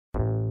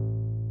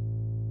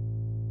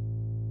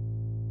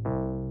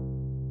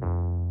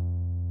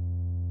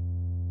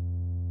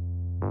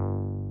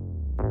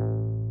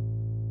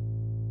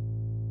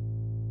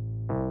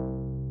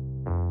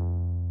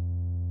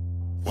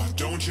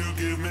don't you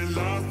give me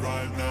love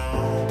right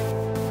now?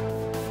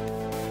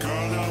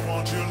 Girl, I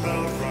want your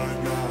love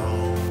right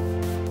now.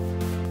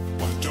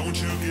 Why don't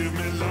you give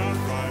me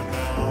love right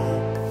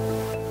now?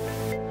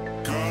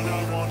 Girl,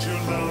 I want your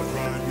love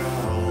right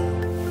now.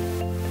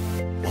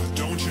 Why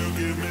don't you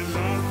give me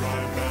love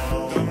right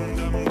now? Dum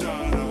dum da da,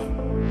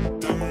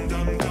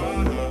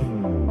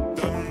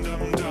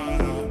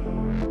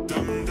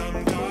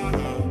 dum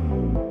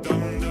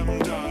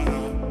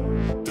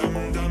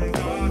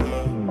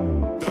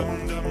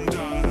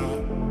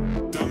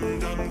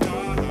dum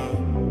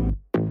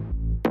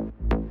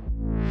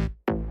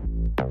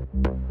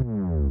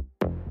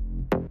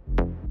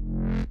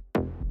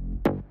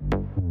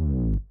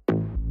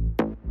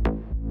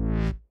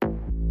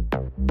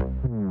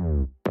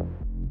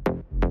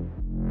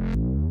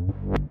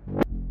da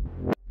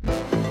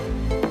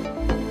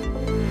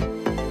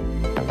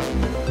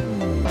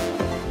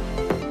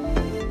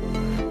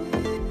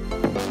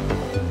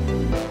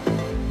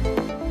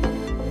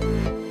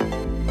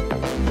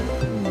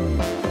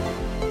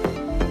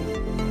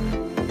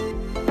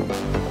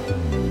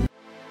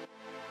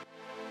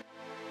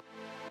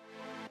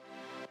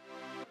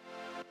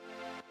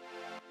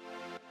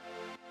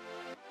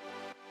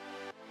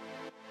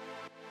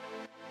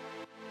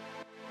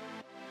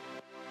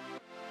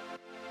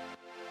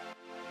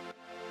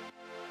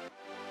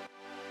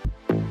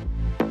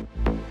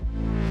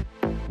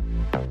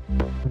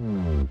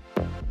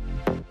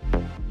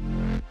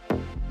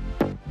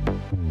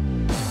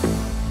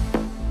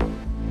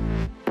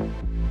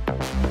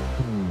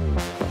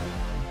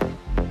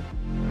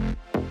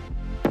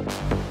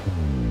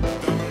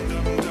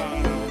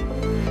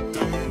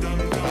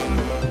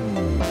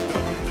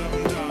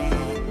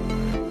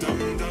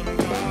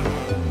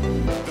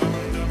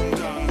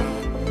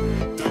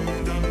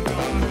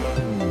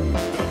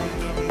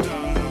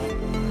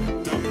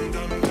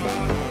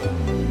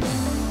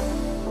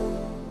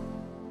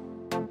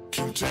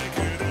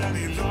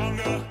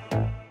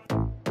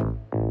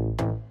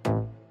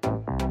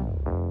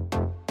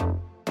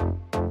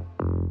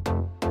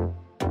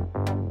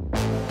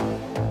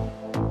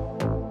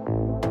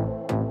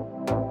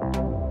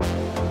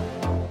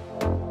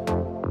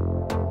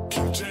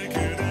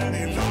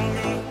da, dum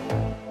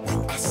dum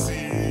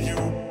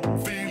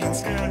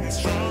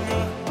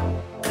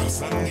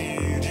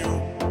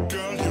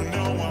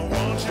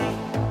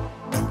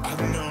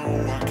da da,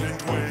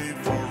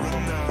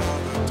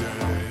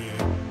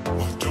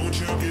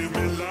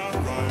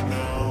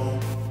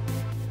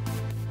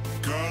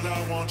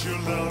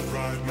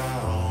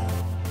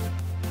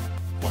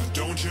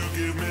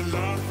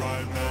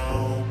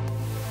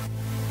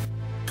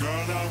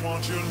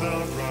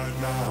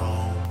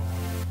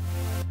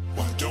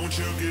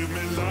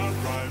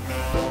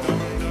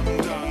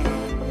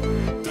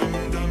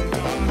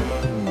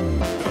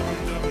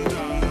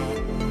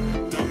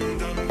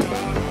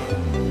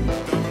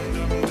 dum da da, dum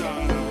dum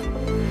da da,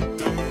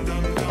 dum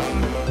dum da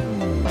da, dum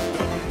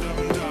dum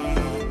da da,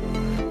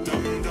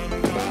 dum dum da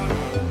da.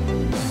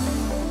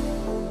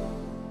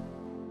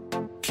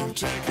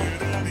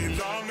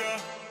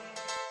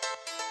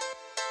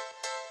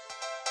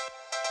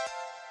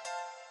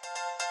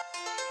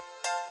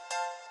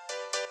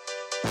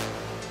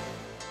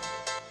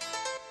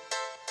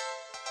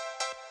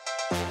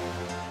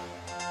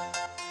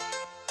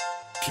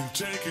 Can't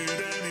take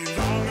it any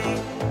longer.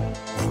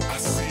 When I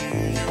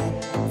see you,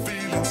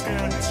 feeling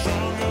scared and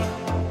stronger.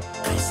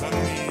 'Cause I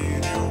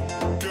need you,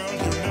 girl,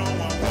 you know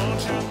I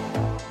want you.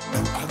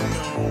 And I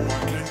know I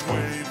can't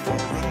wait for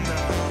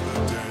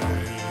another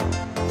day.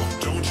 Why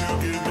don't you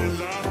give me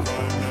love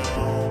right now?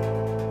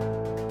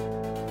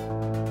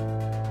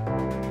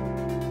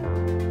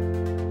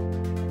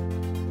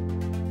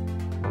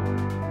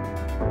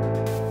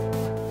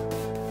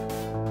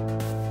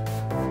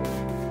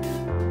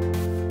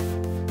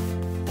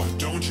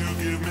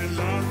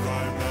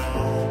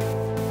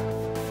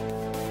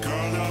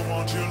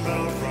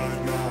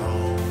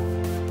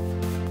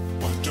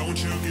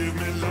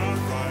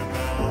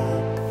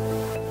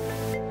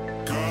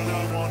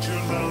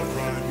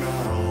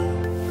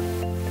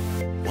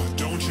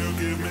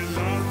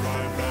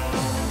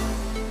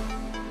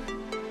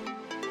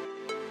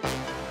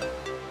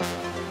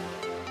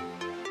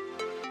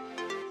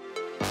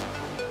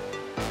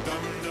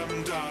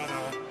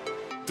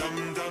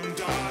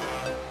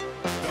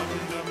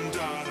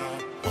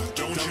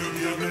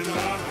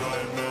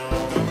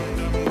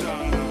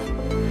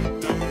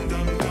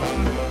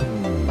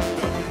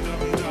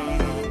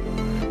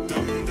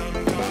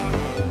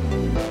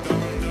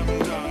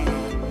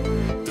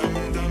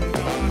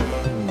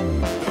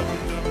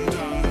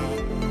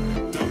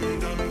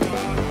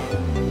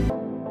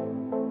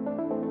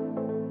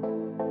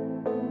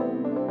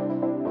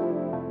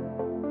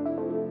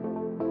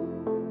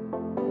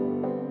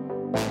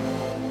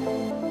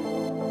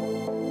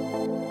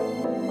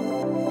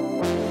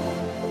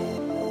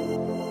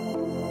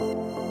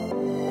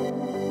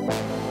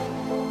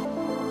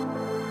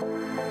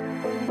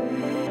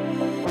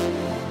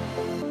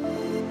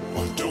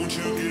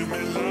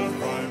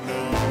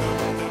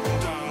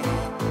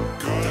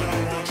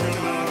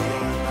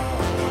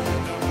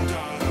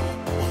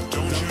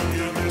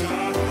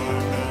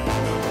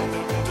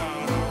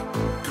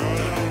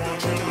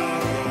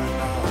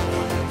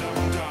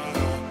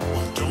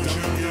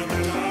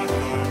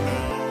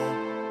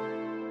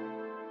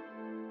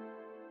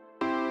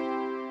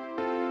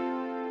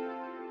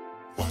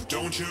 Why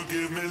don't you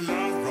give me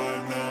love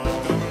right now?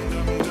 Dum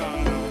dum da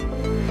da,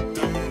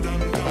 dum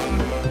dum da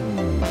da,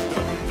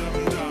 dum dum da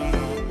da,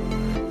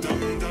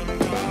 dum dum da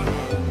da,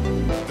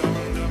 dum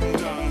dum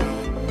da da,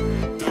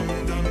 dum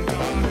dum da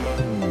da,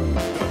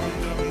 dum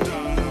dum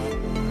da da,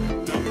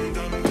 dum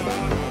dum da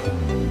da.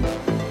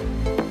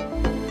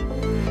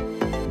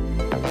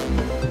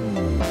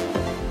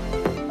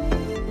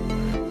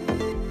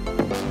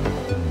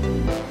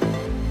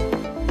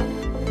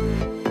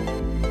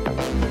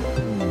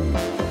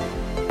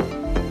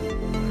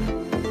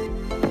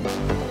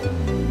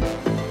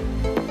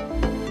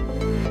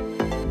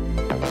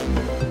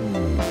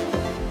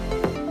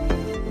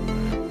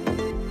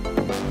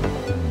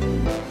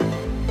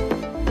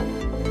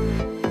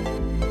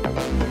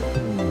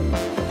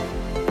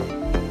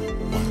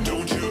 Why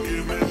don't you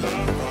give me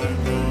love right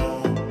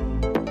now?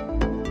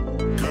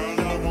 Girl,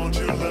 I want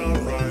your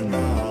love right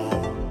now.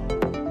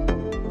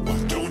 Why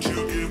don't you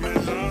give me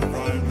love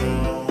right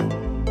now?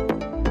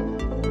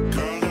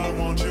 Girl, I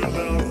want your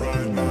love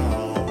right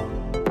now.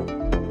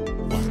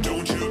 Why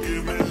don't you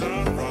give me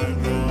love right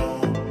now?